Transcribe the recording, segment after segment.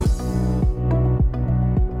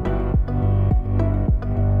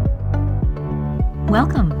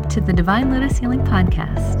Welcome to the Divine Lotus Healing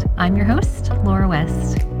Podcast. I'm your host, Laura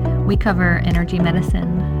West. We cover energy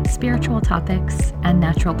medicine, spiritual topics, and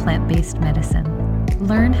natural plant-based medicine.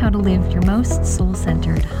 Learn how to live your most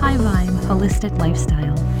soul-centered, high-vibe, holistic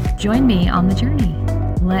lifestyle. Join me on the journey.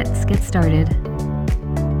 Let's get started.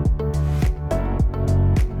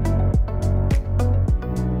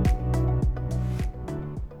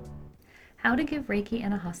 How to give Reiki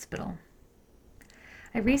in a hospital.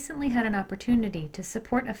 I recently had an opportunity to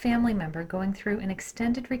support a family member going through an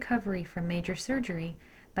extended recovery from major surgery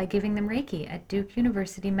by giving them Reiki at Duke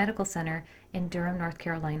University Medical Center in Durham, North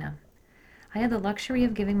Carolina. I had the luxury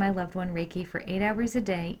of giving my loved one Reiki for 8 hours a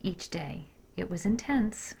day each day. It was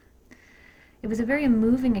intense. It was a very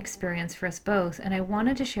moving experience for us both, and I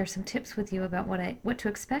wanted to share some tips with you about what to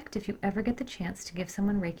expect if you ever get the chance to give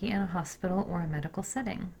someone Reiki in a hospital or a medical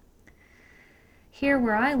setting. Here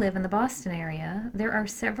where I live in the Boston area, there are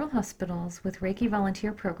several hospitals with Reiki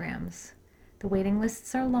volunteer programs. The waiting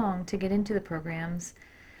lists are long to get into the programs.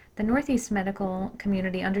 The Northeast medical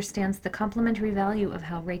community understands the complementary value of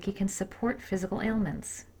how Reiki can support physical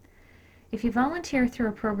ailments. If you volunteer through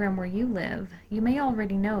a program where you live, you may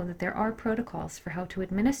already know that there are protocols for how to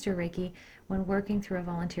administer Reiki when working through a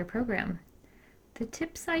volunteer program. The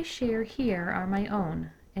tips I share here are my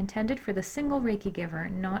own, intended for the single Reiki giver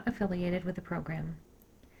not affiliated with the program.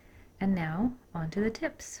 And now, on to the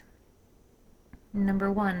tips. Number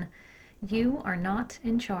 1, you are not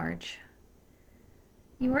in charge.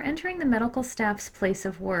 You are entering the medical staff's place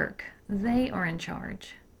of work. They are in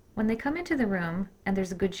charge. When they come into the room, and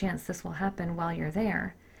there's a good chance this will happen while you're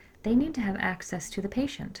there, they need to have access to the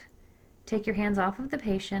patient. Take your hands off of the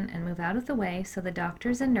patient and move out of the way so the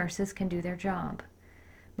doctors and nurses can do their job.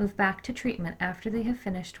 Move back to treatment after they have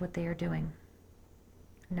finished what they are doing.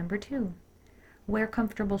 Number 2, wear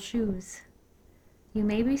comfortable shoes. You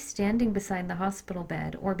may be standing beside the hospital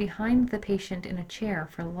bed or behind the patient in a chair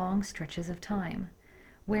for long stretches of time.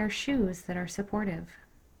 Wear shoes that are supportive.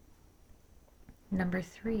 Number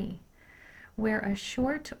 3, wear a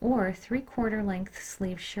short or 3/4 length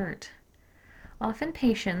sleeve shirt. Often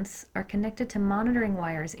patients are connected to monitoring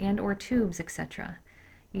wires and or tubes, etc.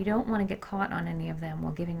 You don't want to get caught on any of them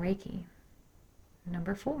while giving Reiki.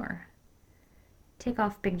 Number 4, take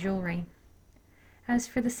off big jewelry. As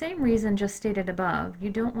for the same reason just stated above, you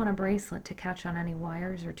don't want a bracelet to catch on any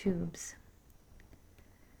wires or tubes.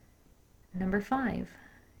 Number 5,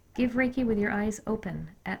 give Reiki with your eyes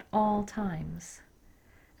open at all times.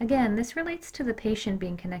 Again, this relates to the patient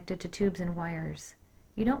being connected to tubes and wires.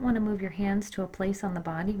 You don't want to move your hands to a place on the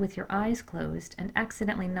body with your eyes closed and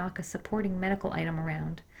accidentally knock a supporting medical item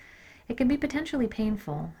around. It can be potentially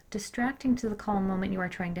painful, distracting to the calm moment you are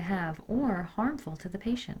trying to have, or harmful to the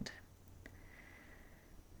patient.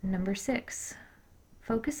 Number 6,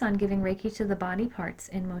 focus on giving Reiki to the body parts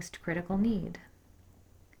in most critical need.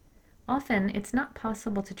 Often, it's not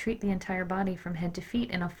possible to treat the entire body from head to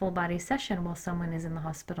feet in a full body session while someone is in the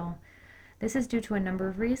hospital. This is due to a number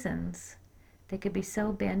of reasons. They could be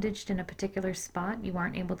so bandaged in a particular spot you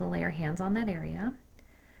aren't able to lay your hands on that area.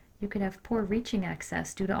 You could have poor reaching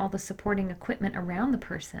access due to all the supporting equipment around the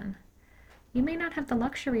person. You may not have the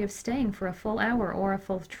luxury of staying for a full hour or a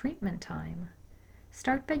full treatment time.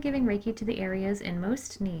 Start by giving Reiki to the areas in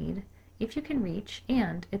most need, if you can reach,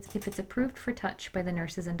 and if it's approved for touch by the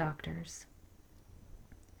nurses and doctors.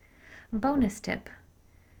 Bonus tip: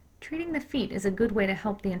 treating the feet is a good way to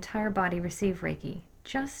help the entire body receive Reiki,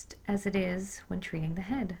 just as it is when treating the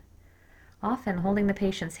head. Often, holding the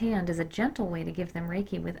patient's hand is a gentle way to give them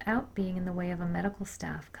Reiki without being in the way of a medical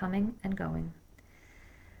staff coming and going.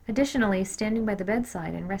 Additionally, standing by the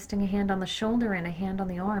bedside and resting a hand on the shoulder and a hand on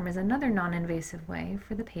the arm is another non-invasive way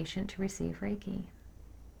for the patient to receive Reiki.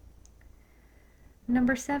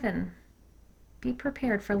 Number 7, be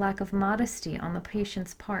prepared for lack of modesty on the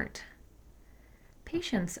patient's part.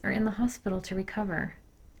 Patients are in the hospital to recover.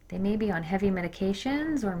 They may be on heavy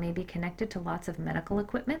medications or may be connected to lots of medical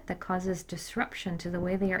equipment that causes disruption to the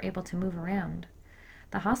way they are able to move around.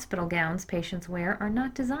 The hospital gowns patients wear are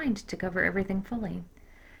not designed to cover everything fully.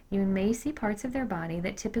 You may see parts of their body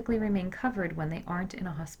that typically remain covered when they aren't in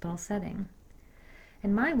a hospital setting.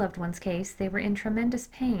 In my loved one's case, they were in tremendous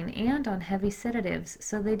pain and on heavy sedatives,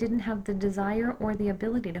 so they didn't have the desire or the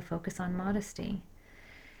ability to focus on modesty.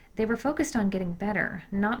 They were focused on getting better,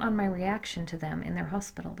 not on my reaction to them in their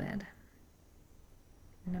hospital bed.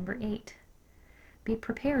 Number 8, be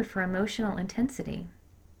prepared for emotional intensity.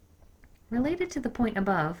 Related to the point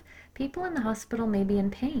above, people in the hospital may be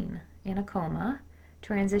in pain, in a coma,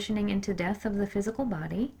 transitioning into death of the physical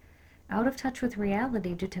body, out of touch with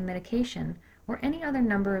reality due to medication, or any other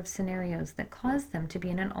number of scenarios that cause them to be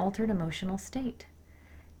in an altered emotional state.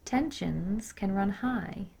 Tensions can run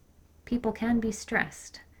high. People can be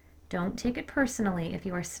stressed. Don't take it personally if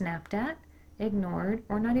you are snapped at, ignored,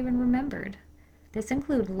 or not even remembered. This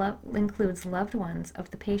includes loved ones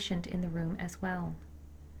of the patient in the room as well.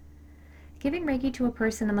 Giving Reiki to a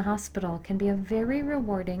person in the hospital can be a very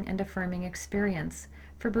rewarding and affirming experience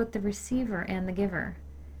for both the receiver and the giver.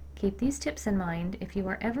 Keep these tips in mind if you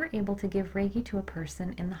are ever able to give Reiki to a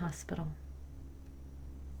person in the hospital.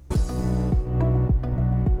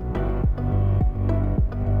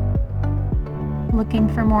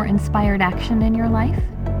 Looking for more inspired action in your life?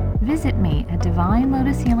 Visit me at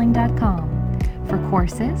DivineLotusHealing.com for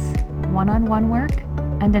courses, one-on-one work,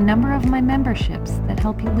 and a number of my memberships that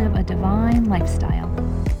help you live a divine lifestyle.